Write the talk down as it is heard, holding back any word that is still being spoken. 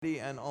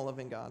And all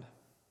loving God,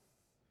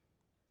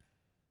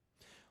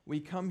 we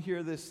come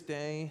here this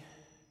day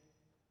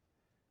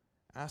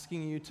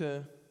asking you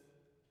to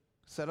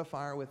set a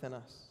fire within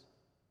us,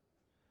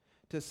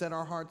 to set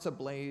our hearts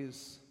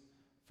ablaze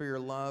for your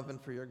love and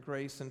for your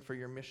grace and for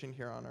your mission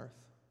here on earth.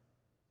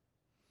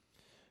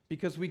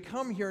 Because we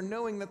come here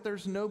knowing that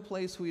there's no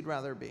place we'd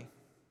rather be.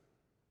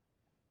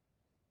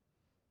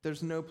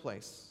 There's no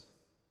place.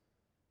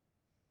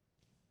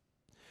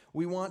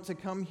 We want to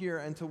come here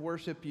and to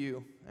worship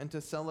you and to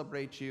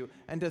celebrate you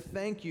and to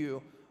thank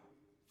you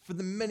for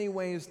the many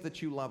ways that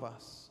you love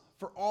us,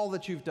 for all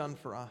that you've done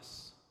for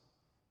us,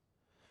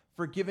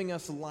 for giving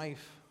us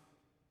life,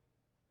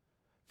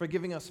 for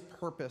giving us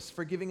purpose,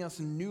 for giving us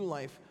new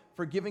life,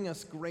 for giving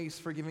us grace,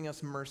 for giving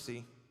us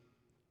mercy.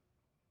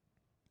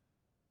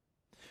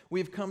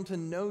 We have come to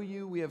know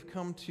you. We have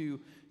come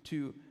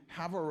to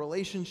have a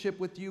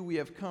relationship with you. We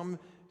have come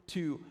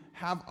to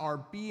have our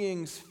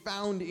beings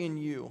found in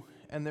you.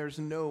 And there's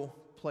no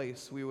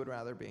place we would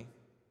rather be.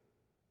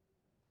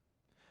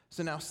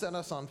 So now set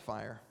us on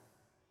fire.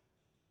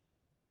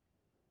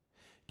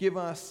 Give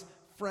us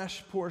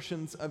fresh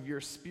portions of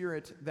your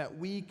Spirit that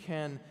we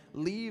can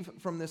leave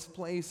from this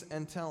place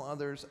and tell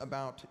others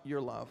about your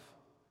love,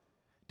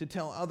 to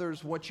tell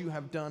others what you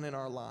have done in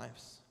our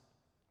lives,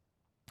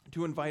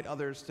 to invite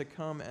others to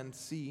come and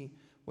see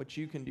what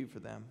you can do for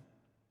them.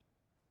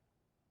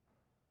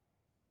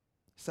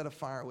 Set a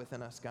fire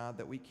within us, God,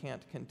 that we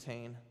can't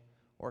contain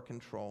or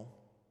control.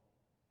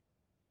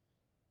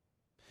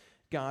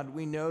 God,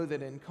 we know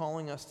that in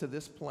calling us to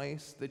this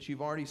place that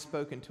you've already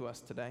spoken to us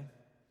today.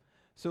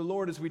 So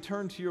Lord, as we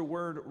turn to your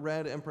word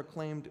read and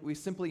proclaimed, we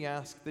simply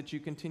ask that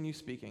you continue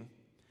speaking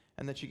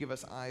and that you give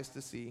us eyes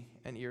to see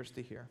and ears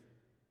to hear.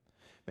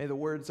 May the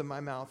words of my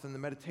mouth and the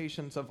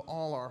meditations of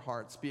all our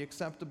hearts be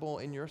acceptable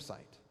in your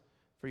sight,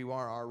 for you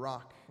are our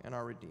rock and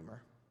our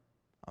Redeemer.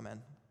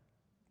 Amen.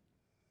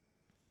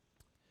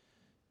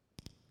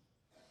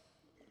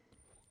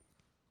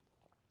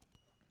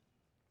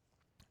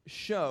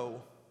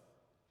 Show,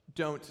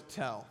 don't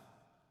tell.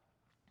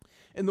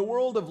 In the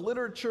world of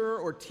literature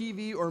or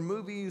TV or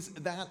movies,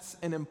 that's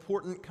an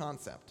important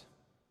concept.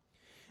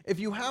 If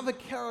you have a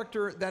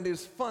character that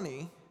is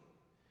funny,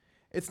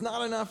 it's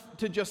not enough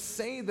to just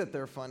say that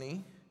they're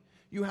funny.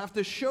 You have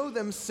to show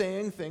them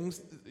saying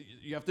things.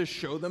 You have to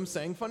show them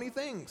saying funny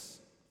things.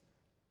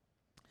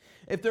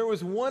 If there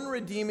was one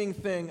redeeming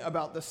thing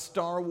about the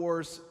Star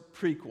Wars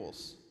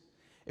prequels,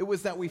 it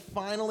was that we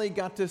finally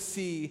got to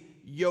see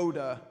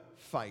Yoda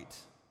fight.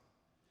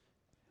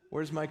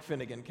 Where's Mike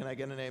Finnegan? Can I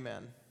get an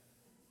amen?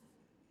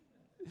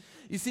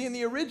 You see, in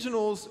the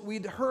originals,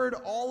 we'd heard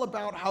all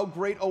about how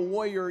great a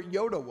warrior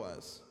Yoda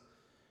was,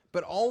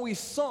 but all we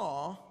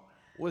saw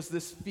was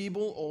this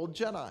feeble old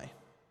Jedi.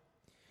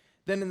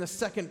 Then in the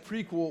second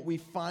prequel, we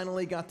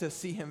finally got to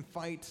see him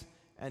fight,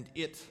 and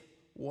it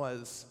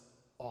was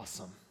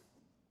awesome.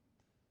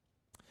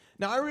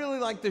 Now, I really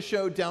like the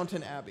show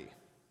Downton Abbey.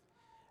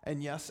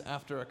 And yes,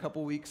 after a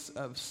couple weeks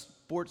of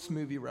sports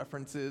movie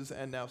references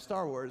and now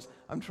Star Wars,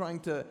 I'm trying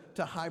to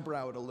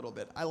highbrow it a little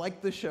bit. I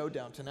like the show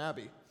Downton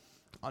Abbey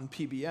on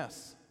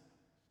PBS.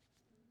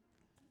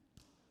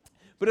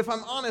 But if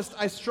I'm honest,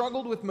 I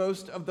struggled with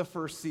most of the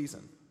first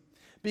season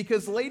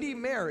because Lady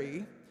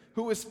Mary,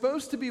 who was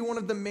supposed to be one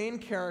of the main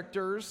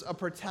characters, a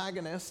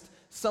protagonist,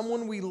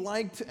 someone we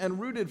liked and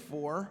rooted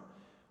for,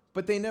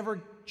 but they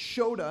never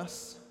showed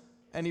us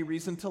any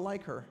reason to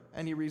like her,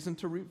 any reason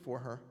to root for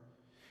her.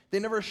 They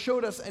never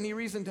showed us any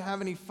reason to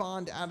have any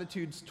fond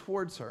attitudes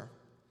towards her.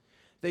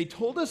 They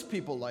told us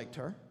people liked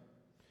her,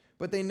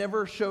 but they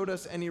never showed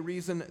us any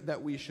reason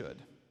that we should.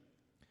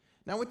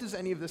 Now, what does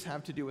any of this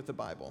have to do with the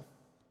Bible?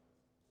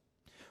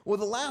 Well,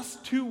 the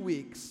last 2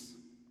 weeks,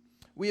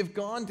 we have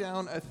gone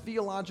down a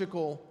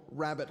theological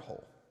rabbit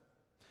hole.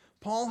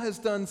 Paul has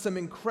done some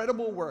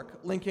incredible work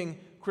linking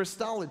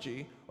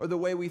Christology, or the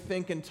way we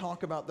think and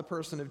talk about the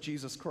person of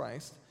Jesus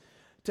Christ,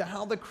 to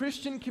how the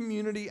Christian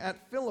community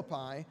at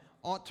Philippi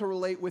ought to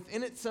relate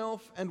within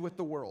itself and with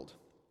the world.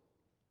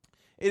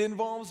 It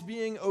involves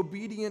being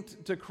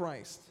obedient to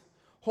Christ,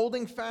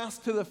 holding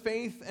fast to the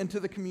faith and to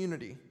the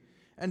community,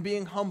 and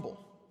being humble,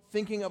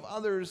 thinking of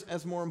others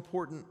as more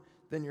important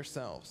than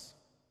yourselves.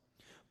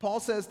 Paul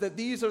says that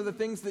these are the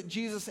things that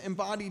Jesus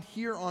embodied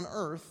here on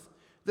earth.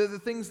 They're the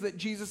things that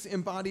Jesus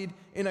embodied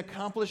in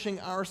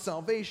accomplishing our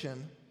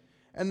salvation,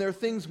 and they're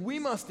things we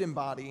must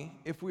embody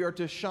if we are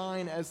to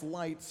shine as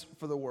lights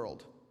for the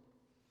world.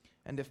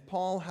 And if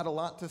Paul had a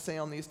lot to say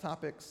on these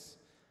topics,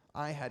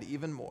 I had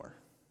even more.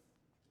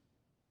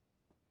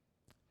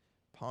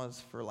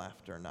 Pause for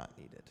laughter not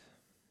needed.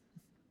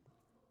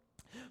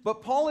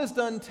 But Paul is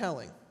done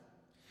telling.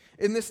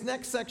 In this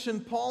next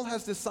section, Paul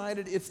has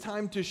decided it's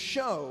time to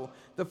show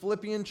the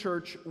Philippian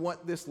church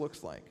what this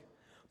looks like.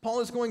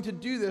 Paul is going to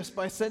do this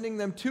by sending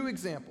them two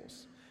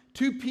examples,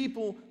 two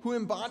people who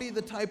embody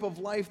the type of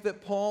life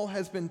that Paul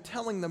has been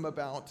telling them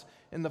about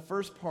in the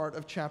first part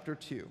of chapter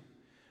 2.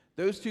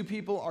 Those two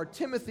people are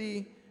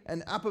Timothy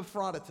and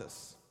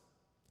Epaphroditus.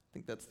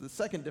 think that's the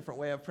second different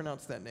way I've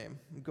pronounced that name.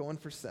 I'm going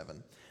for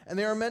 7. And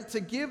they are meant to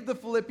give the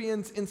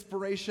Philippians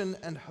inspiration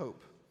and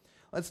hope.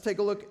 Let's take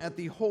a look at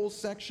the whole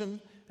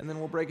section, and then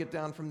we'll break it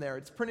down from there.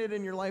 It's printed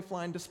in your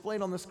Lifeline,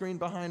 displayed on the screen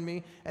behind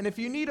me. And if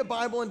you need a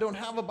Bible and don't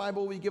have a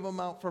Bible, we give them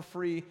out for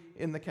free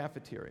in the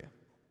cafeteria.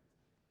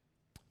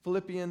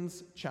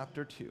 Philippians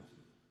chapter 2.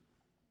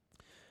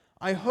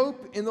 I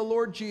hope in the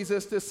Lord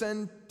Jesus to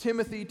send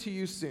Timothy to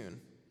you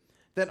soon,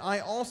 that I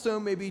also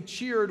may be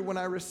cheered when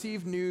I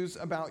receive news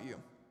about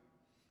you.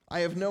 I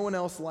have no one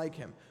else like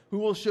him, who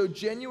will show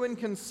genuine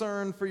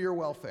concern for your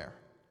welfare.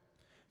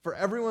 For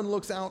everyone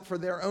looks out for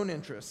their own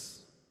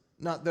interests,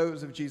 not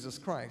those of Jesus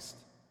Christ.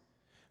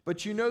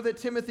 But you know that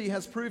Timothy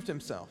has proved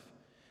himself,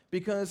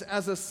 because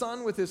as a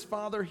son with his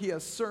father, he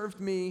has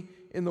served me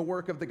in the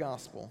work of the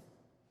gospel.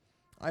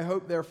 I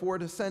hope, therefore,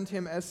 to send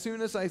him as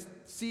soon as I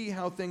see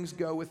how things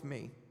go with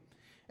me,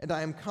 and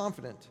I am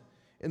confident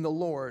in the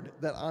Lord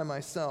that I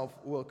myself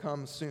will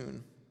come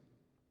soon.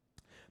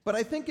 But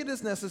I think it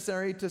is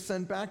necessary to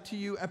send back to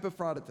you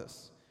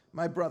Epaphroditus,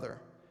 my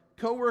brother,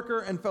 co-worker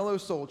and fellow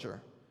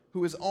soldier,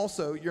 who is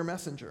also your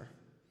messenger,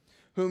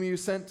 whom you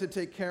sent to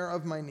take care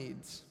of my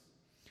needs.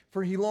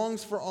 For he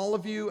longs for all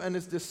of you and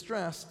is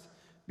distressed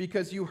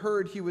because you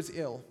heard he was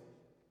ill.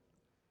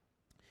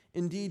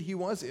 Indeed, he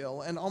was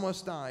ill and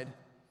almost died.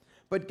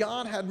 But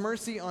God had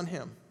mercy on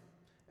him,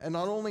 and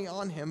not only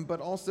on him, but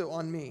also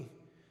on me,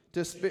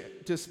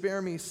 to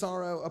spare me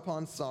sorrow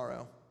upon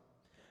sorrow.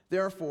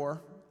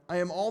 Therefore, I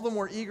am all the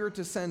more eager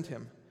to send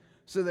him,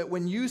 so that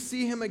when you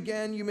see him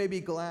again, you may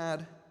be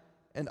glad,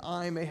 and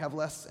I may have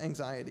less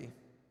anxiety.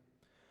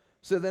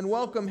 So then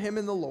welcome him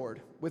in the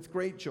Lord with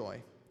great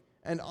joy,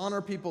 and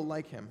honor people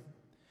like him,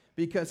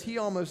 because he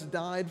almost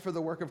died for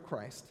the work of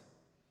Christ.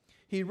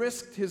 He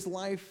risked his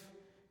life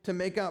to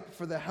make up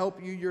for the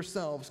help you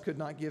yourselves could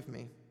not give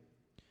me.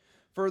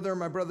 Further,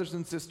 my brothers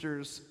and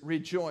sisters,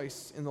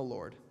 rejoice in the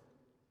Lord.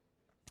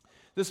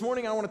 This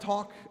morning I want to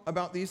talk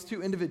about these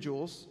two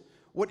individuals,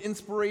 what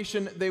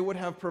inspiration they would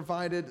have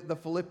provided the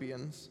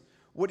Philippians,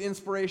 what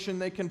inspiration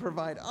they can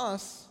provide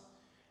us,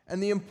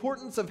 and the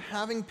importance of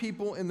having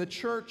people in the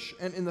church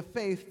and in the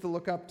faith to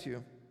look up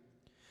to.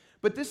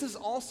 But this is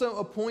also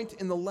a point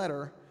in the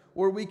letter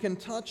where we can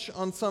touch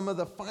on some of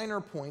the finer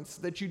points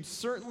that you'd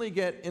certainly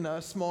get in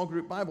a small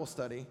group Bible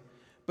study,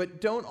 but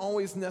don't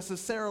always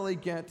necessarily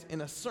get in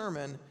a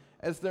sermon,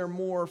 as they're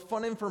more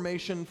fun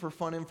information for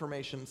fun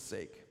information's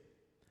sake.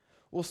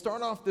 We'll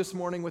start off this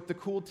morning with the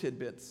cool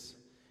tidbits,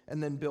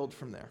 and then build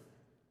from there.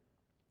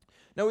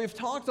 Now, we've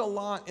talked a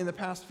lot in the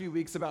past few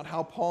weeks about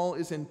how Paul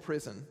is in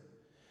prison,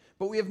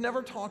 but we have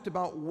never talked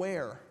about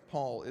where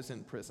Paul is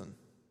in prison.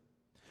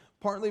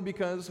 Partly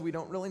because we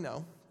don't really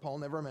know. Paul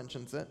never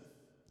mentions it.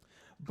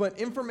 But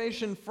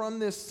information from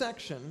this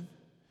section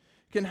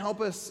can help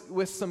us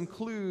with some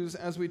clues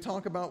as we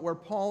talk about where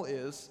Paul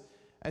is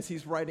as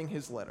he's writing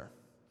his letter.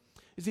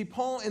 You see,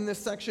 Paul in this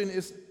section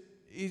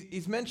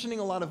he's mentioning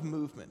a lot of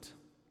movement.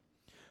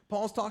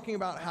 Paul's talking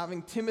about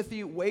having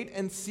Timothy wait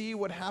and see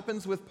what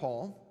happens with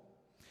Paul,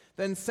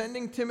 then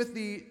sending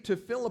Timothy to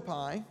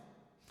Philippi,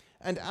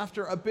 and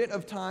after a bit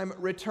of time,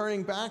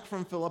 returning back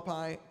from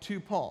Philippi to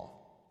Paul.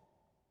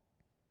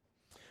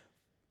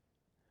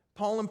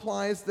 Paul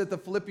implies that the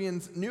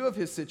Philippians knew of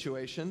his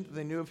situation,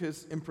 they knew of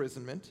his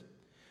imprisonment,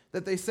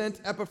 that they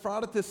sent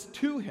Epaphroditus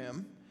to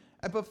him.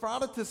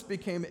 Epaphroditus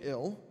became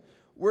ill.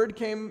 Word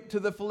came to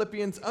the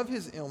Philippians of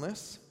his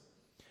illness.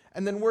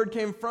 And then word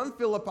came from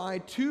Philippi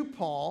to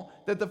Paul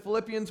that the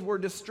Philippians were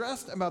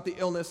distressed about the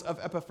illness of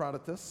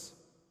Epaphroditus.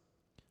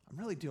 I'm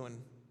really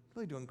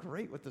doing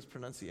great with those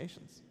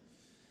pronunciations.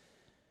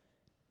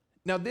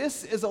 Now,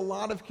 this is a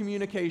lot of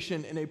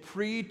communication in a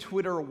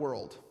pre-Twitter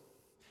world.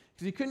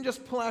 Because you couldn't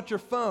just pull out your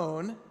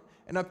phone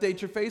and update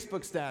your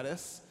Facebook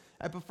status.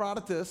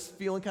 Epaphroditus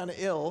feeling kind of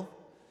ill,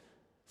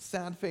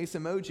 sad face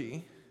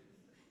emoji.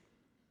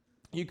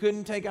 You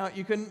couldn't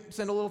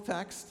send a little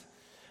text.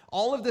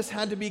 All of this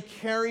had to be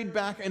carried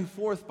back and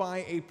forth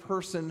by a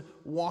person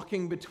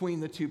walking between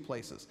the two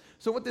places.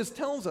 So what this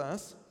tells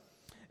us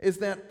is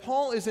that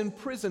Paul is in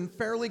prison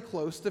fairly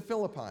close to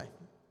Philippi.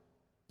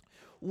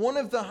 One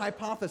of the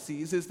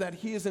hypotheses is that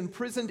he is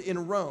imprisoned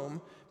in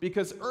Rome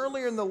because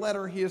earlier in the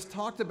letter he has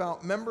talked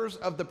about members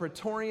of the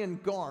Praetorian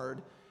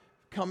Guard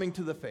coming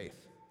to the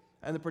faith.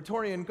 And the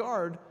Praetorian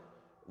Guard,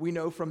 we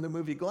know from the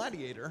movie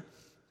Gladiator,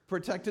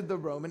 protected the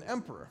Roman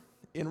emperor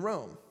in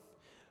Rome.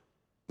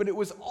 But it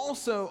was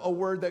also a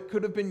word that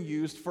could have been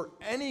used for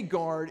any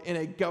guard in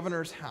a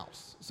governor's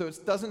house. So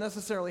it doesn't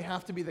necessarily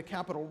have to be the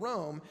capital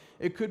Rome.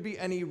 It could be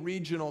any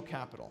regional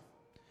capital.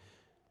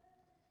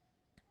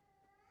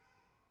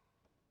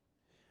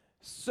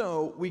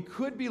 So we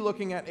could be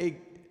looking at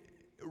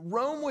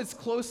Rome was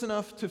close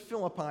enough to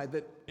Philippi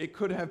that it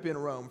could have been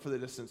Rome for the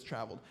distance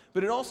traveled.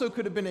 But it also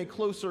could have been a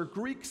closer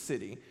Greek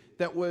city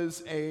that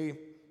was a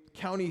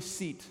county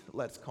seat,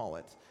 let's call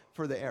it,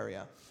 for the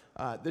area.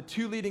 The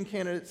two leading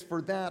candidates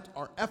for that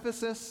are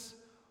Ephesus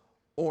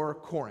or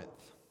Corinth.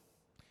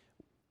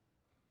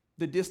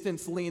 The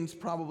distance leans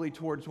probably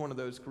towards one of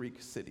those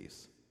Greek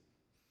cities.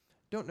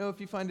 Don't know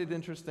if you find it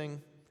interesting.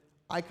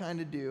 I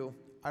kind of do.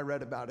 I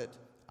read about it.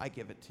 I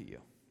give it to you.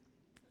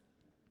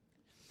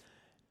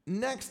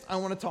 Next, I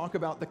want to talk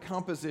about the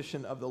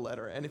composition of the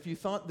letter. And if you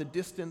thought the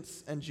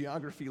distance and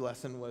geography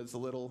lesson was a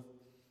little,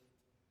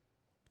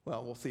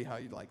 well, we'll see how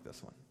you like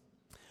this one.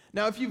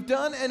 Now, if you've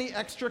done any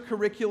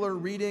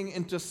extracurricular reading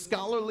into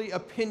scholarly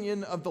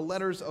opinion of the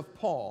letters of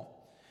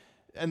Paul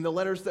and the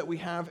letters that we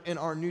have in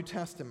our New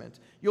Testament,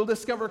 you'll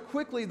discover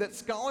quickly that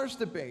scholars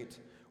debate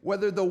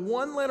whether the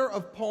one letter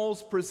of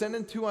Paul's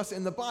presented to us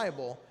in the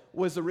Bible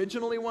was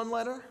originally one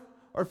letter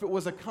or if it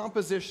was a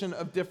composition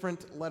of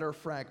different letter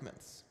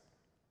fragments.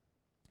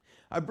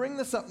 I bring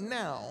this up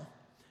now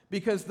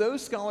because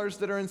those scholars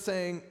that are in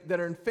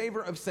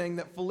favor of saying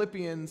that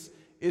Philippians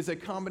is a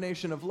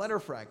combination of letter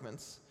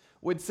fragments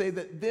would say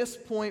that this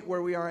point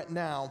where we are at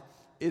now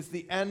is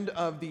the end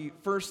of the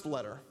first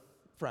letter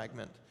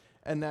fragment,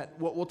 and that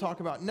what we'll talk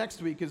about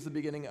next week is the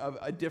beginning of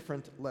a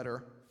different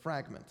letter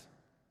fragment.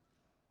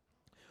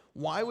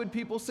 Why would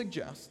people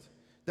suggest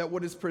that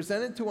what is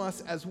presented to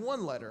us as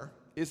one letter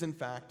is in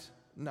fact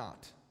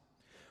not?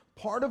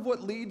 Part of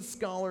what leads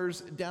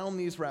scholars down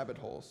these rabbit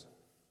holes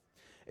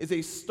is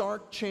a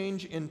stark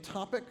change in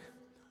topic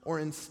or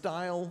in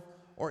style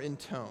or in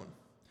tone.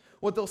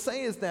 What they'll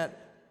say is that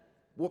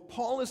what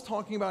Paul is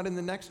talking about in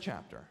the next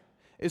chapter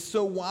is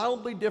so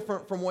wildly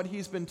different from what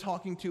he's been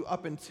talking to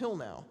up until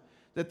now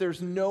that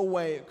there's no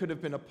way it could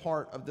have been a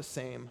part of the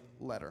same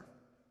letter.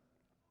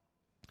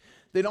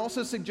 They'd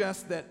also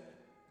suggest that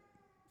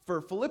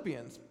for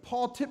Philippians,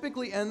 Paul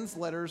typically ends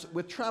letters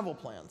with travel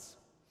plans.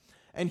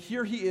 And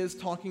here he is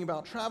talking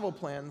about travel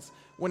plans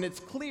when it's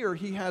clear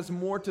he has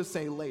more to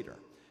say later.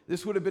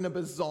 This would have been a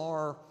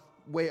bizarre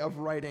way of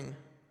writing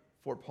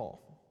for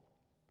Paul.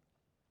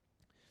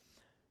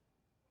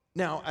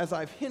 Now, as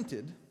I've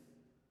hinted,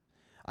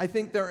 I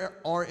think there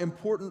are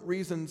important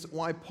reasons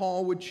why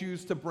Paul would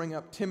choose to bring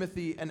up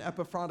Timothy and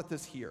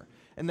Epaphroditus here,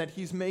 and that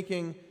he's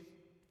making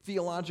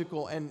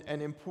theological and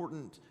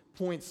important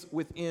points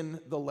within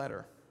the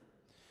letter,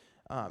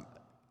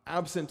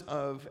 absent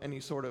of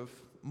any sort of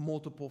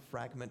multiple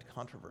fragment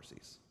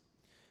controversies.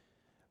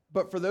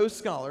 But for those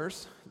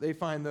scholars, they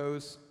find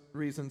those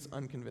reasons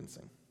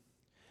unconvincing.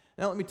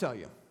 Now let me tell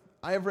you,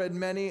 I have read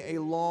many a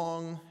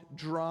long,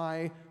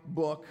 dry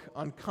book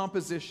on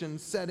composition,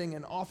 setting,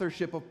 and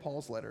authorship of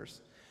Paul's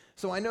letters.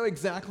 So I know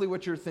exactly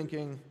what you're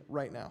thinking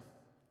right now.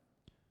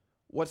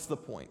 What's the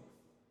point?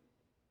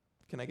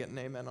 Can I get an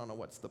amen on a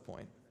what's the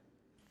point?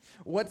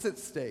 What's at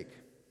stake?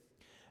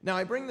 Now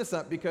I bring this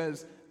up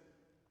because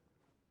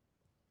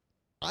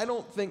I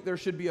don't think there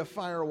should be a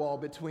firewall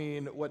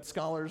between what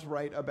scholars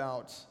write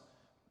about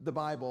the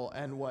Bible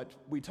and what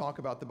we talk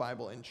about the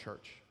Bible in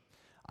church.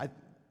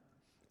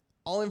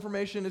 All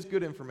information is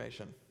good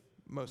information,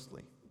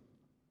 mostly.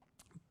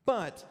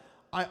 But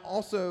I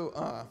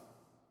also,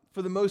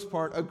 for the most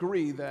part,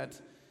 agree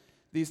that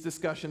these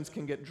discussions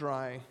can get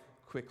dry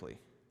quickly.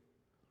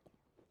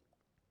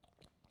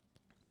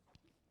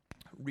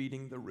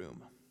 Reading the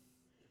room.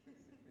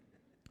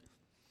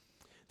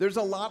 There's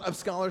a lot of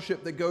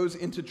scholarship that goes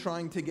into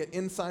trying to get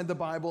inside the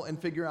Bible and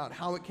figure out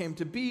how it came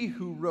to be,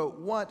 who wrote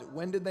what,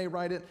 when did they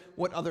write it,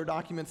 what other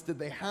documents did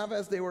they have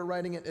as they were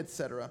writing it,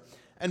 etc.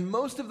 And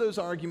most of those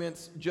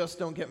arguments just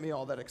don't get me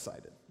all that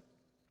excited.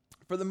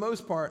 For the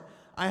most part,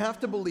 I have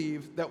to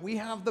believe that we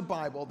have the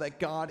Bible that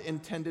God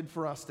intended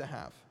for us to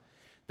have.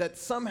 That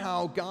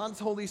somehow God's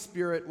Holy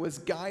Spirit was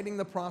guiding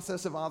the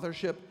process of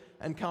authorship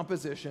and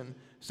composition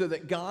so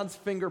that God's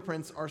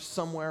fingerprints are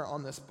somewhere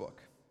on this book.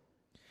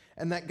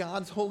 And that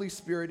God's Holy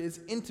Spirit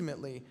is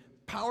intimately,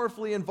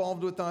 powerfully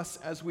involved with us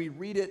as we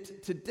read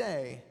it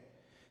today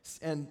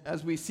and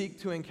as we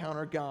seek to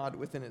encounter God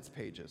within its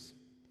pages.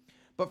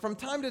 But from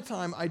time to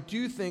time, I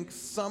do think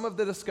some of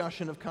the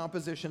discussion of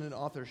composition and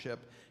authorship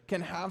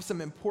can have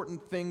some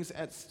important things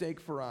at stake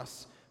for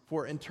us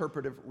for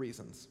interpretive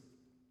reasons.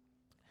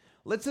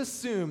 Let's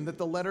assume that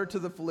the letter to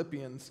the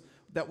Philippians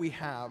that we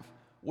have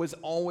was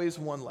always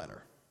one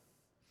letter.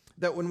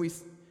 That when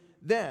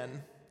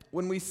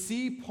we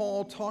see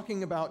Paul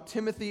talking about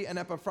Timothy and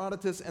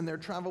Epaphroditus and their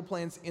travel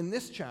plans in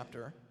this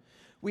chapter,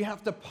 we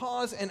have to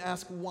pause and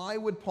ask, why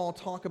would Paul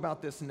talk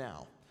about this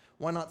now?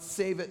 Why not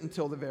save it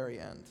until the very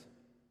end?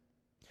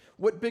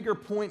 What bigger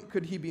point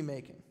could he be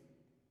making?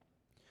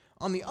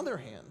 On the other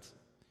hand,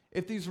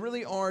 if these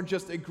really are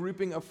just a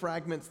grouping of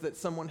fragments that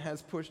someone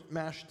has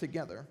mashed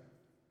together,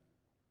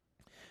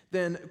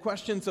 then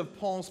questions of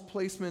Paul's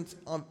placement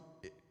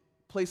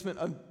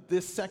of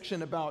this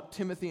section about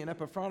Timothy and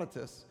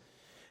Epaphroditus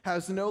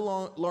has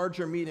no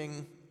larger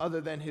meaning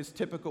other than his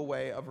typical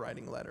way of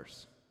writing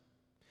letters.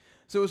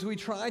 So as we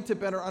try to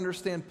better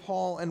understand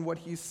Paul and what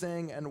he's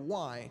saying and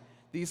why,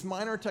 these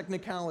minor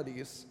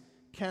technicalities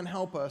can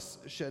help us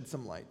shed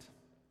some light.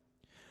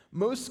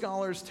 Most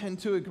scholars tend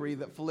to agree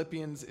that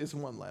Philippians is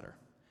one letter.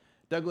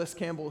 Douglas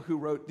Campbell, who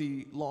wrote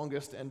the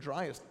longest and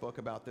driest book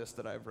about this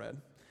that I've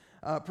read,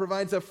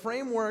 provides a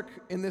framework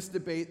in this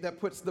debate that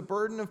puts the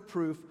burden of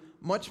proof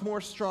much more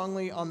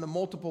strongly on the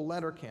multiple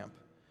letter camp,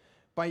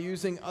 by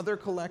using other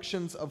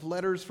collections of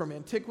letters from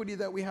antiquity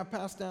that we have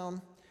passed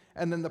down,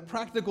 and then the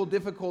practical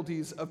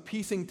difficulties of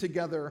piecing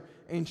together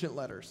ancient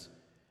letters.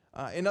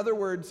 In other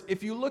words,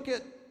 if you look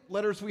at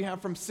letters we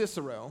have from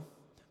Cicero,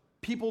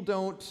 people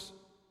don't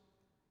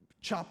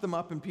chop them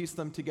up and piece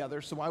them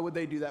together, so why would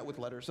they do that with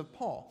letters of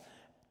Paul?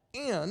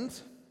 And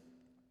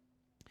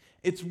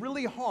it's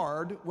really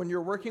hard when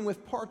you're working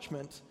with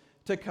parchment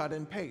to cut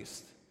and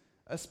paste,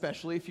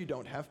 especially if you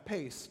don't have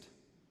paste.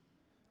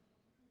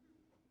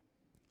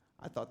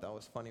 I thought that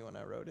was funny when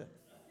I wrote it.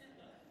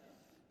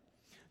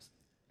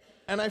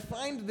 And I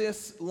find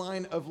this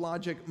line of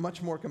logic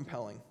much more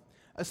compelling,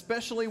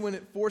 especially when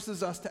it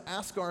forces us to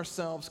ask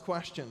ourselves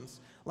questions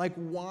like,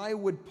 why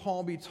would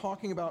Paul be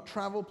talking about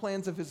travel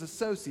plans of his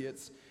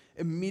associates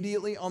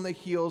immediately on the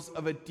heels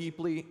of a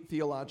deeply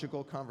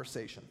theological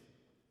conversation?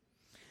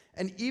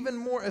 And even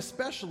more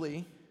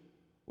especially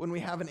when we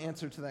have an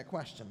answer to that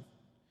question.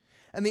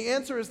 And the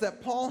answer is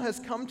that Paul has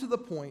come to the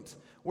point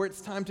where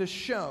it's time to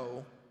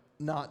show,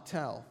 not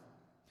tell.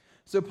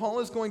 So Paul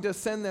is going to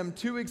send them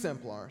 2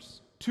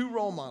 exemplars, 2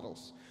 role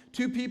models,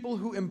 2 people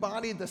who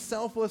embodied the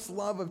selfless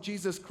love of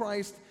Jesus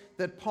Christ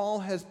that Paul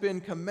has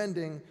been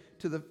commending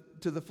to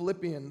the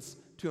Philippians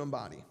to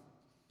embody.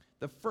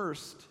 The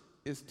first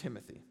is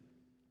Timothy.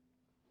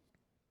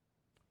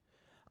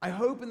 I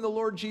hope in the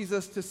Lord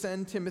Jesus to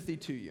send Timothy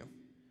to you,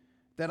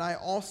 that I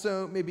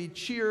also may be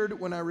cheered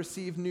when I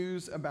receive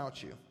news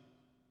about you.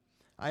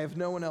 I have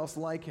no one else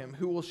like him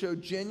who will show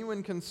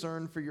genuine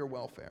concern for your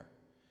welfare.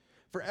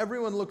 For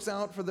everyone looks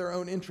out for their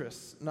own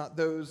interests, not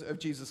those of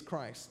Jesus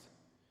Christ.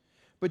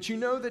 But you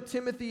know that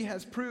Timothy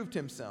has proved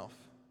himself,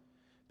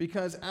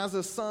 because as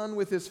a son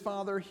with his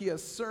father, he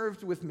has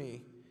served with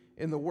me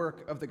in the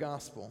work of the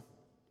gospel.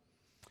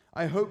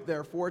 I hope,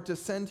 therefore, to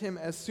send him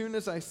as soon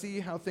as I see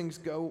how things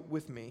go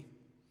with me,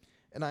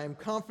 and I am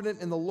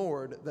confident in the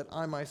Lord that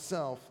I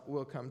myself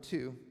will come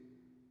too.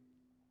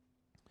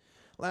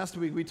 Last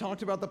week, we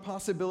talked about the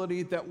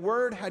possibility that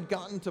word had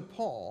gotten to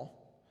Paul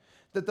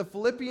that the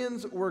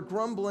Philippians were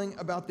grumbling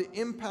about the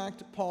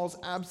impact Paul's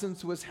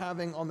absence was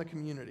having on the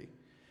community.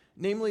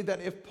 Namely,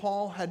 that if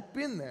Paul had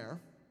been there,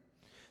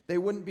 they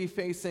wouldn't be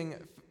facing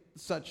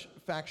such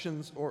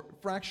factions or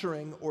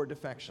fracturing or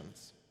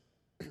defections.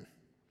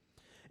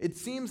 It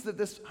seems that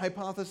this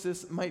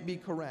hypothesis might be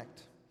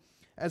correct,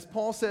 as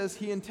Paul says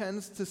he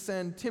intends to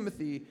send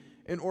Timothy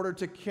in order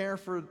to care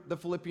for the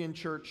Philippian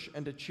church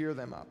and to cheer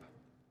them up.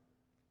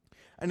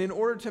 And in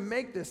order to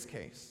make this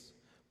case,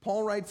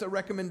 Paul writes a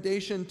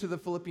recommendation to the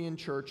Philippian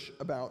church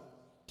about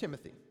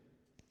Timothy.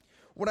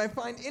 What I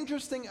find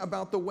interesting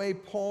about the way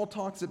Paul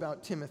talks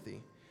about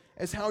Timothy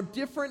is how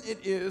different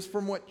it is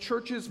from what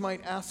churches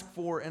might ask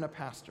for in a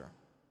pastor.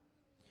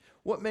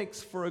 What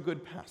makes for a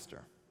good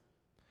pastor?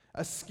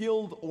 A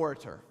skilled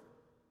orator,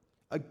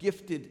 a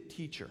gifted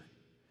teacher,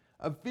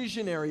 a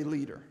visionary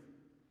leader,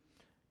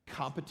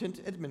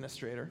 competent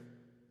administrator,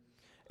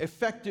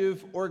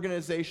 effective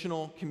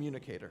organizational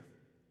communicator,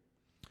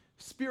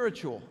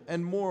 spiritual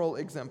and moral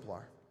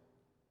exemplar.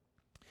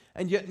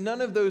 And yet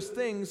none of those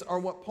things are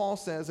what Paul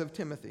says of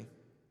Timothy.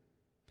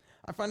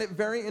 I find it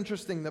very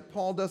interesting that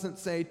Paul doesn't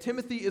say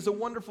Timothy is a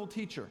wonderful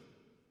teacher,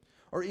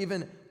 or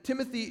even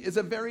Timothy is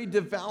a very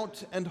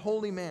devout and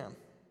holy man.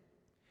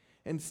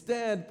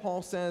 Instead,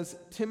 Paul says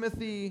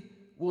Timothy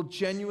will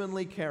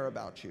genuinely care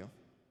about you.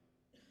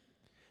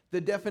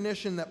 The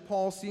definition that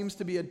Paul seems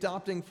to be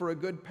adopting for a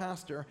good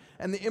pastor,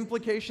 and the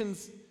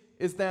implications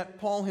is that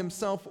Paul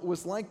himself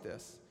was like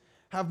this,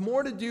 have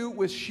more to do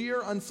with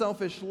sheer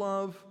unselfish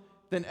love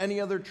than any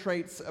other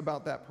traits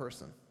about that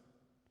person.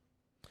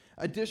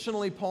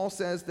 Additionally, Paul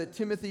says that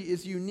Timothy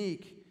is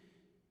unique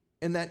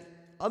in that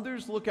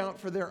others look out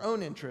for their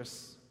own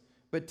interests,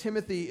 but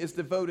Timothy is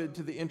devoted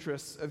to the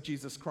interests of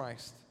Jesus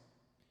Christ.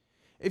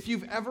 If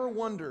you've ever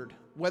wondered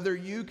whether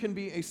you can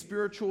be a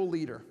spiritual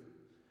leader,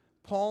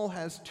 Paul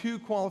has 2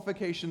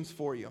 qualifications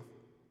for you.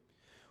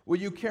 Will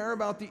you care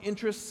about the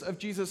interests of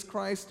Jesus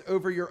Christ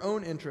over your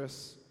own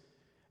interests?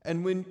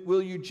 And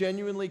will you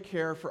genuinely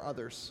care for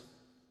others?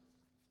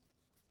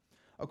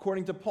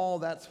 According to Paul,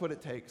 that's what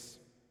it takes.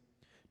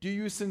 Do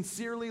you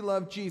sincerely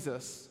love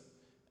Jesus?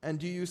 And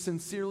do you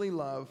sincerely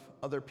love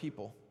other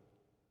people?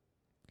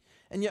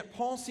 And yet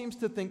Paul seems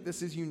to think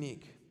this is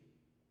unique,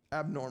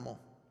 abnormal,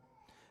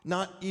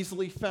 not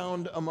easily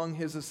found among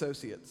his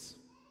associates.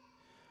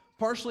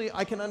 Partially,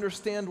 I can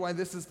understand why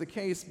this is the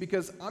case,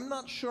 because I'm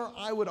not sure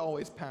I would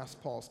always pass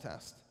Paul's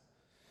test.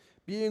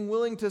 Being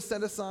willing to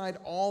set aside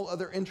all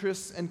other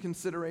interests and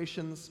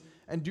considerations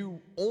and do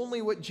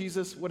only what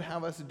Jesus would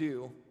have us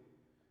do,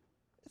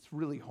 it's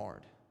really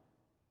hard.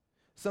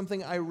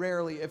 Something I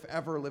rarely, if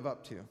ever, live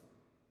up to.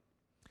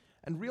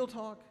 And real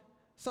talk,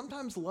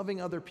 sometimes loving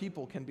other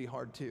people can be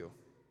hard too.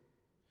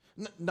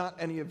 Not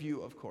any of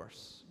you, of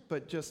course,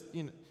 but just,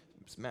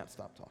 Matt,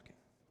 stop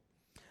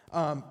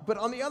talking. But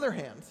on the other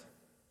hand,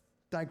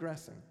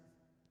 digressing,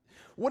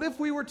 what if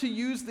we were to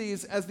use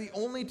these as the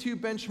only 2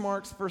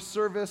 benchmarks for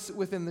service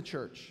within the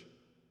church?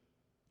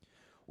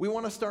 We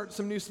want to start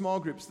some new small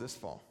groups this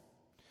fall.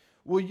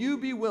 Will you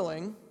be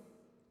willing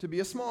to be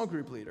a small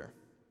group leader?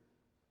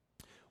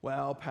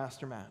 Well,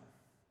 Pastor Matt,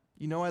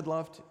 you know I'd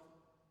love to.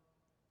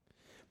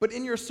 But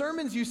in your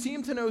sermons, you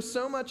seem to know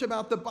so much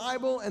about the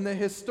Bible and the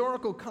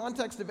historical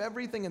context of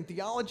everything and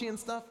theology and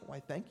stuff. Why,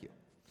 thank you.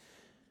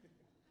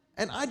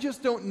 And I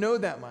just don't know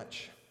that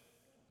much.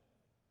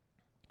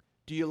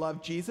 Do you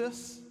love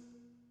Jesus?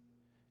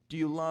 Do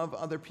you love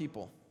other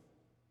people?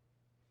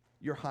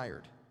 You're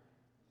hired.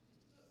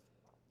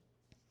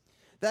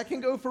 That can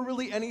go for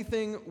really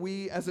anything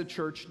we as a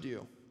church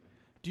do.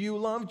 Do you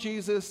love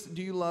Jesus?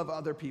 Do you love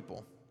other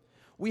people?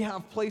 We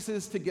have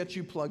places to get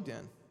you plugged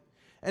in.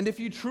 And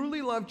if you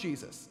truly love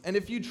Jesus, and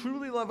if you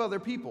truly love other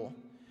people,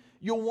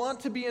 you'll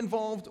want to be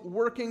involved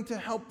working to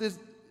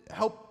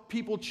help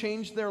people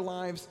change their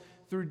lives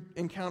through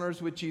encounters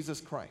with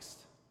Jesus Christ.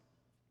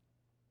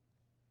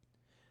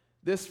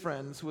 This,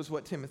 friends, was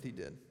what Timothy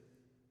did.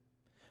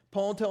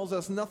 Paul tells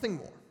us nothing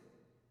more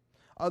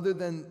other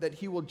than that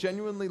he will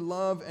genuinely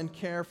love and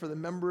care for the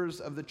members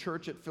of the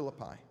church at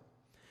Philippi,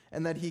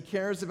 and that he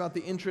cares about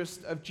the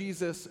interests of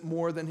Jesus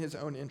more than his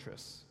own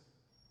interests.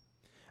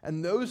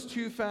 And those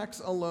two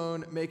facts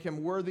alone make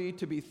him worthy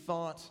to be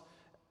thought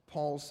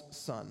Paul's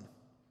son,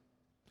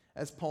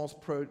 as Paul's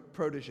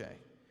protege,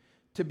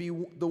 to be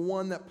the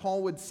one that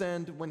Paul would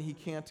send when he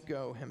can't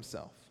go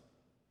himself.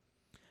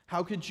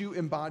 How could you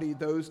embody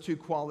those two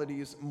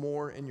qualities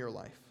more in your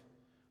life?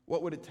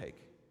 What would it take?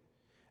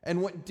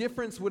 And what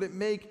difference would it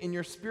make in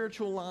your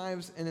spiritual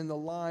lives and in the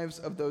lives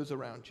of those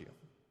around you?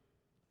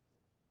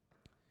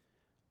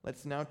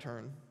 Let's now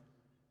turn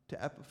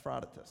to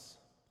Epaphroditus.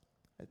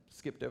 I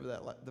skipped over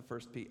the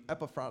first P.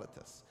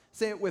 Epaphroditus.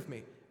 Say it with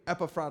me.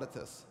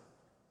 Epaphroditus.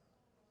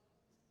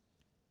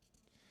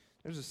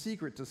 There's a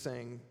secret to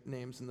saying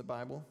names in the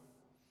Bible.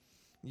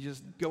 You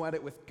just go at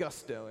it with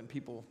gusto and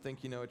people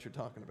think you know what you're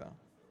talking about.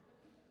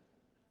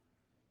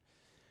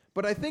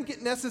 But I think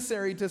it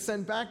necessary to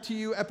send back to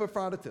you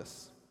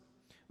Epaphroditus,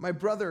 my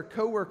brother,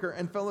 co-worker,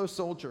 and fellow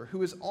soldier,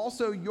 who is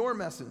also your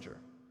messenger,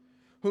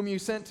 whom you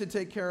sent to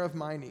take care of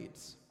my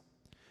needs.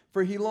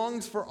 For he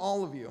longs for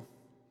all of you,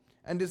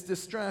 and is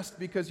distressed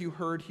because you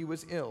heard he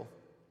was ill.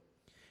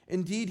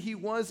 Indeed, he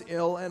was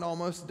ill and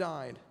almost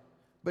died,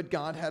 but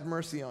God had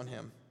mercy on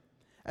him.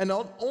 And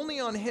not only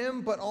on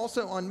him, but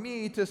also on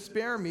me, to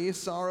spare me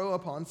sorrow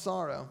upon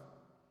sorrow.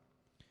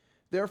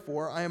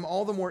 Therefore, I am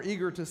all the more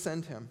eager to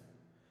send him,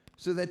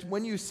 so that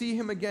when you see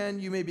him again,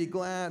 you may be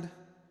glad,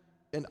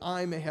 and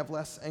I may have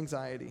less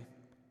anxiety.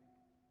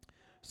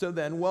 So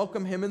then,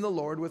 welcome him in the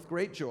Lord with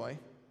great joy,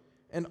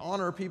 and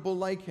honor people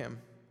like him,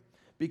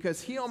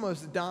 because he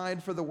almost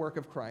died for the work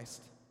of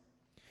Christ.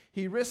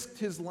 He risked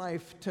his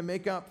life to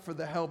make up for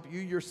the help you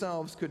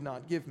yourselves could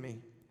not give me.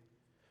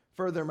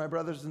 Further, my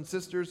brothers and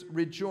sisters,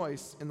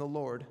 rejoice in the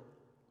Lord.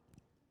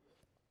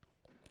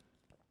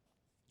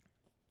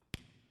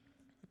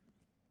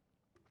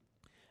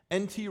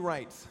 N.T.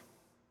 Wright,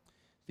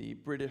 the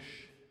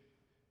British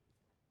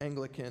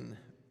Anglican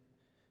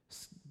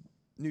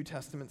New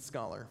Testament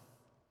scholar,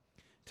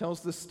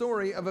 tells the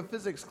story of a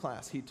physics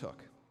class he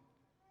took.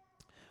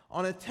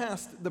 On a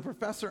test, the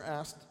professor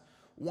asked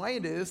why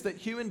it is that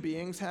human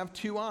beings have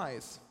two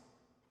eyes.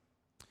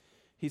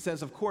 He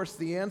says, of course,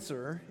 the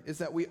answer is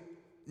that we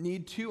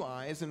need two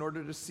eyes in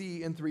order to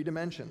see in 3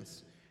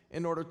 dimensions,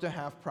 in order to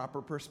have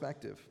proper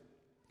perspective.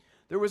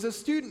 There was a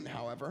student,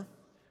 however,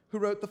 who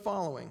wrote the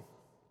following: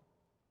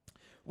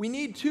 we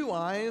need 2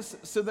 eyes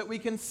so that we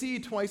can see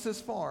twice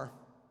as far.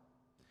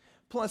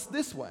 Plus,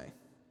 this way,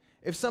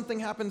 if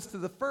something happens to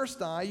the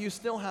first eye, you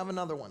still have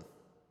another one.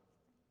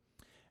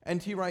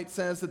 N.T. Wright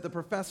says that the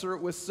professor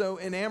was so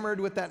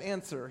enamored with that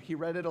answer, he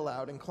read it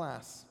aloud in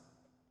class.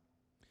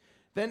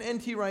 Then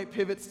N.T. Wright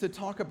pivots to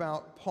talk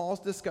about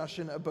Paul's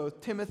discussion of both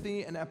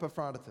Timothy and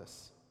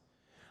Epaphroditus.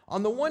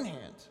 On the one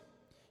hand,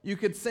 you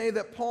could say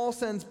that Paul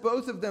sends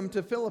both of them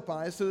to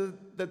Philippi so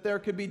that there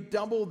could be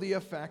double the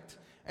effect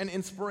and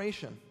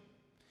inspiration,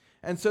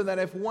 and so that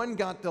if one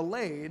got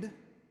delayed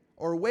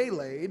or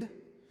waylaid,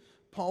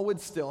 Paul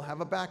would still have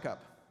a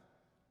backup.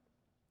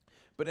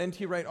 But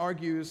N.T. Wright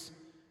argues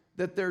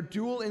that their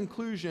dual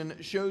inclusion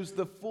shows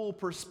the full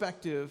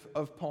perspective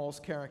of Paul's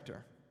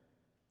character.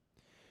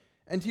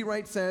 N.T.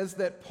 Wright says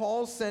that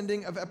Paul's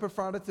sending of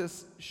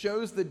Epaphroditus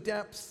shows the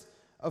depths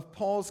of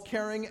Paul's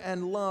caring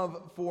and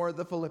love for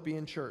the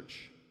Philippian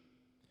church.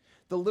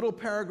 The little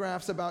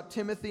paragraphs about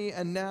Timothy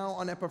and now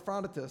on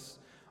Epaphroditus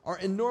are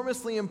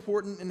enormously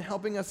important in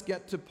helping us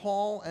get to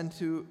Paul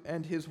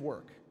and his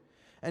work,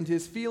 and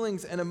his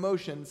feelings and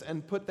emotions,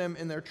 and put them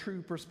in their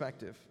true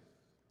perspective.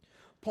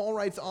 Paul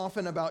writes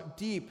often about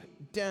deep,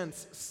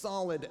 dense,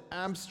 solid,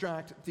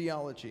 abstract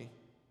theology.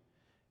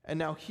 And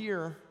now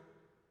here,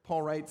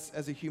 Paul writes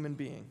as a human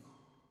being.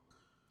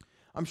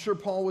 I'm sure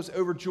Paul was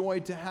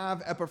overjoyed to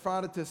have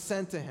Epaphroditus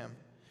sent to him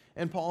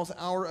in Paul's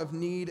hour of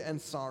need and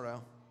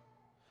sorrow.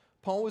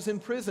 Paul was in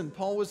prison.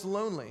 Paul was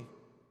lonely.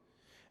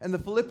 And the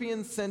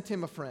Philippians sent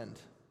him a friend.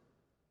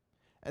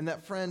 And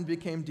that friend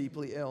became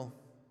deeply ill.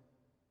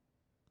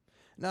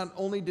 Not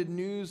only did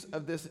news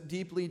of this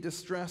deeply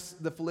distress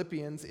the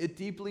Philippians, it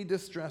deeply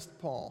distressed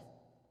Paul.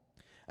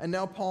 And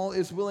now Paul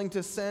is willing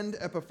to send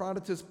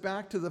Epaphroditus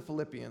back to the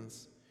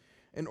Philippians,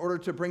 in order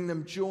to bring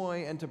them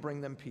joy and to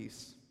bring them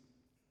peace.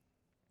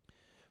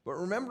 But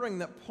remembering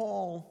that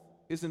Paul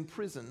is in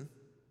prison,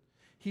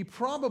 he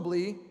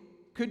probably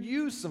could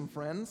use some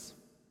friends.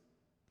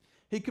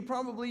 He could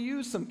probably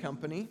use some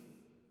company.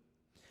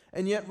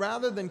 And yet,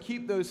 rather than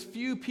keep those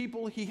few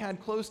people he had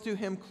close to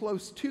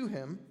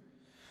him,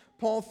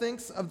 Paul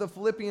thinks of the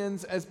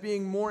Philippians as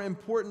being more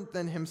important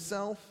than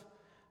himself,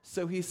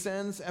 so he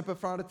sends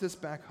Epaphroditus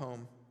back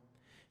home.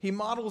 He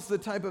models the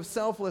type of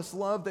selfless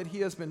love that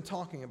he has been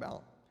talking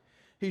about.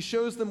 He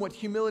shows them what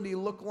humility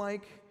looked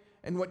like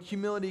and what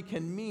humility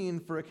can mean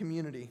for a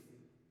community.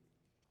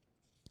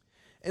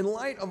 In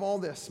light of all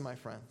this, my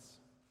friends,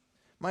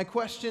 my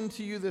question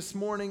to you this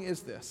morning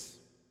is this: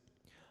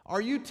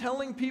 are you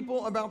telling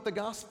people about the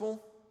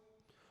gospel,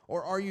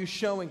 or are you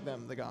showing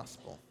them the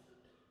gospel?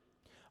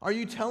 Are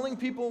you telling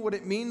people what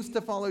it means to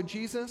follow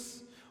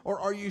Jesus, or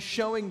are you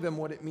showing them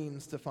what it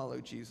means to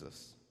follow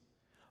Jesus?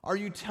 Are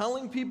you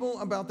telling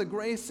people about the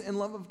grace and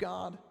love of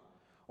God,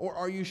 or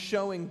are you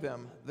showing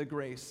them the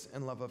grace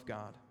and love of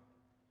God?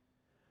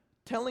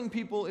 Telling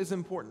people is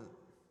important,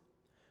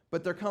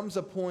 but there comes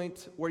a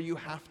point where you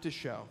have to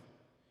show.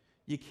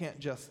 You can't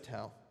just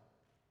tell.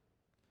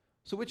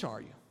 So which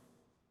are you?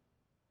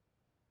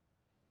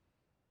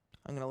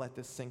 I'm going to let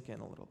this sink in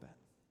a little bit.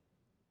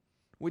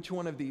 Which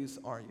one of these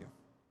are you?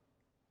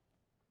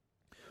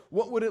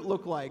 What would it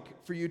look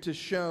like for you to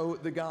show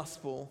the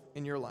gospel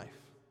in your life?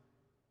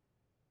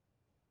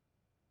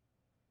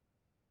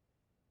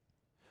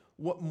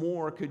 What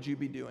more could you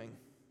be doing?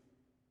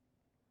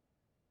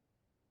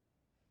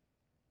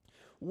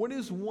 What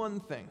is one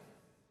thing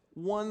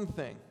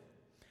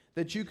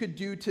that you could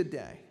do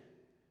today,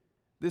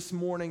 this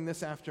morning,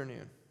 this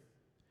afternoon,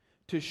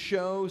 to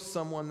show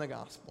someone the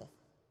gospel?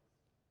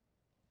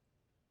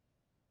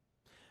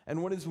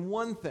 And what is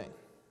one thing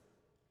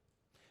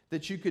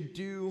that you could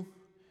do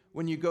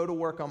when you go to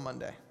work on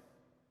Monday,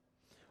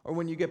 or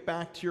when you get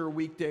back to your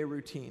weekday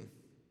routine,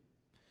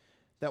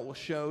 that will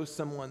show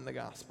someone the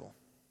gospel?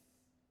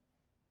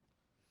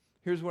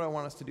 Here's what I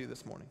want us to do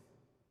this morning.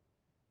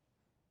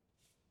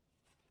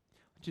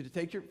 I want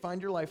you to find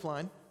your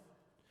lifeline.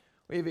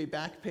 We have a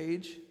back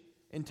page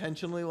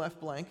intentionally left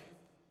blank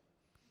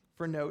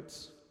for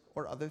notes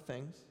or other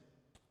things.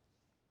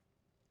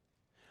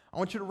 I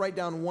want you to write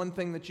down one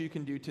thing that you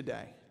can do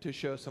today to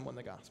show someone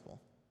the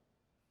gospel.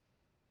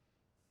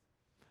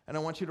 And I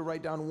want you to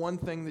write down one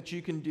thing that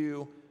you can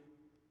do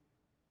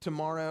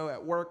tomorrow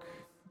at work,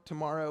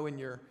 tomorrow in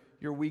your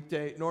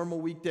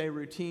normal weekday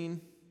routine,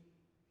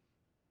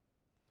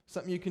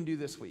 something you can do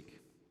this week.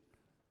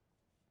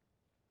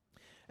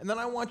 And then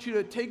I want you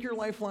to take your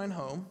lifeline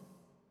home,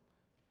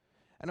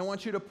 and I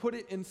want you to put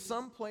it in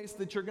some place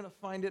that you're going to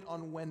find it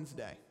on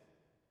Wednesday.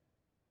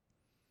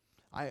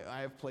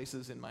 I have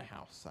places in my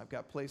house. I've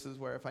got places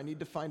where if I need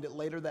to find it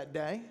later that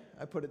day,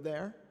 I put it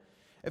there.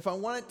 If I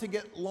want it to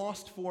get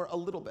lost for a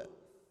little bit,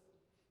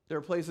 there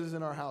are places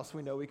in our house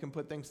we know we can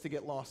put things to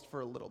get lost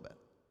for a little bit,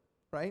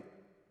 right?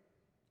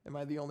 Am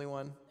I the only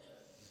one?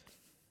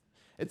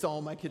 It's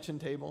all my kitchen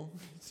table.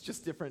 It's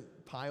just different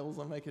piles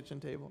on my kitchen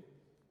table.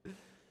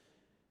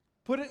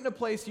 Put it in a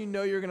place you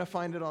know you're going to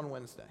find it on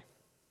Wednesday.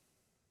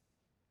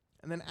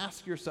 And then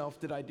ask yourself,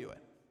 did I do it?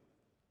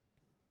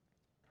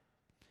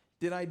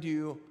 Did I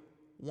do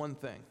one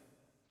thing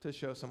to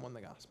show someone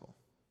the gospel?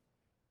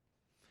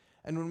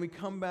 And when we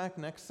come back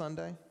next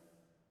Sunday,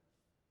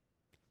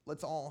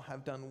 let's all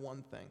have done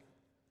one thing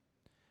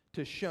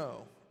to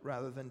show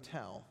rather than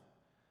tell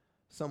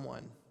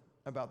someone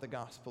about the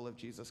gospel of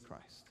Jesus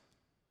Christ.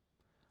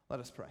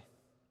 Let us pray.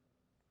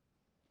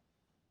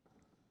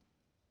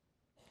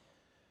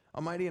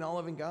 Almighty and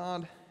all-loving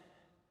God,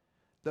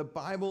 the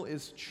Bible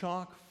is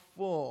chock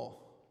full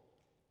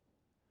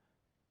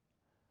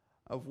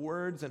of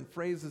words and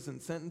phrases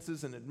and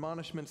sentences and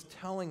admonishments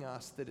telling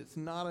us that it's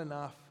not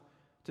enough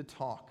to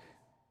talk.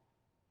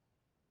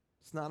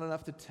 It's not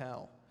enough to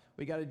tell.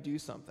 We got to do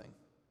something.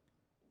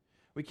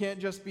 We can't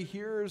just be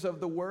hearers of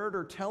the word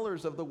or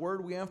tellers of the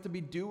word. We have to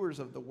be doers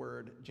of the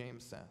word,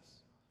 James says.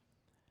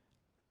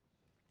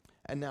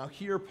 And now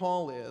here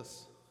Paul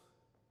is,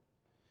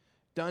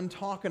 done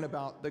talking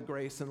about the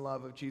grace and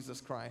love of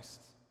Jesus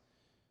Christ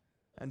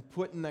and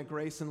putting that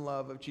grace and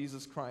love of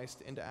Jesus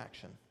Christ into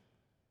action,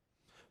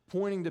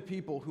 pointing to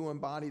people who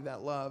embody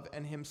that love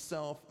and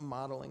himself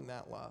modeling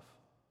that love.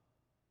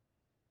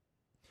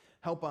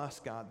 Help us,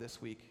 God,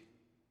 this week.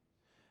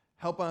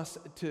 Help us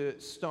to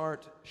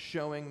start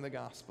showing the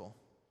gospel.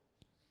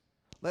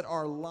 Let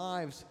our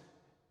lives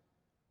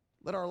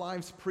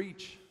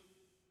preach,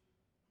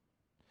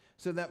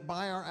 so that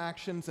by our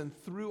actions and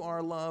through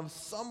our love,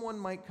 someone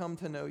might come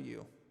to know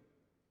you.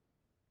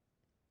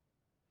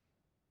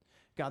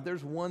 God,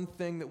 there's one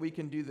thing that we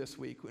can do this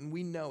week, and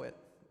we know it.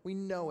 We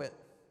know it.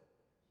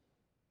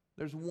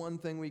 There's one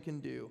thing we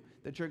can do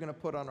that you're going to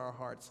put on our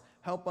hearts.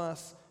 Help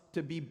us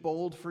to be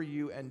bold for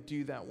you and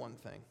do that one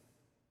thing.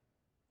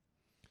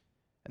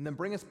 And then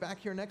bring us back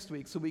here next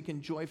week so we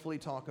can joyfully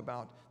talk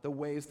about the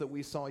ways that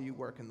we saw you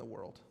work in the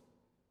world.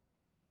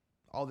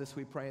 All this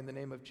we pray in the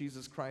name of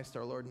Jesus Christ,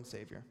 our Lord and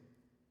Savior.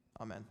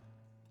 Amen.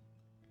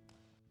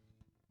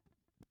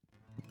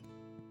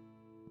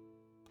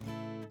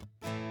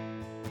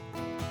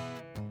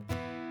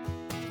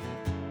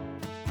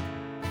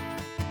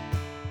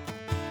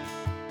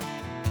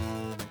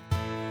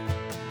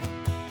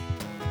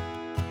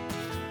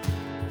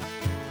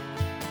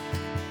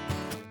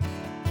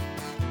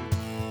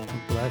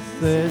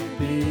 Blessed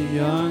be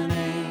your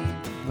name,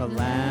 the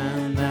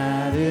land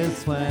that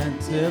is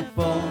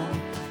plentiful,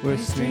 where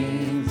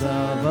streams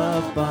of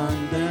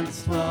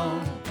abundance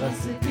flow.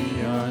 Blessed be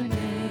your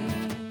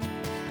name.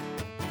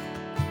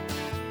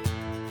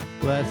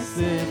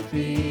 Blessed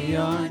be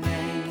your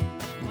name,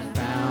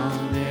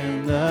 found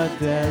in the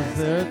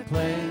desert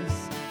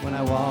place. When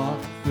I walk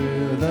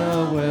through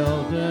the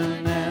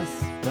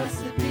wilderness,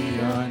 blessed be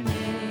your name.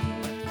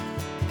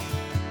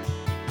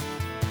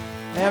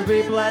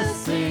 Every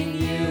blessing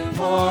you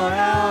pour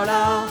out,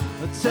 I'll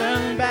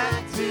turn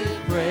back to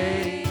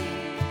praise.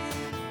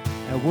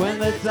 And when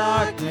the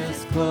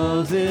darkness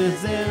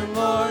closes in,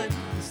 Lord,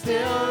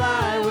 still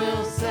I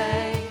will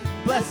say,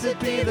 blessed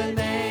be the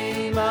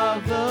name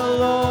of the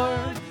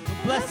Lord.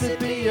 Blessed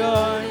be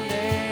your name.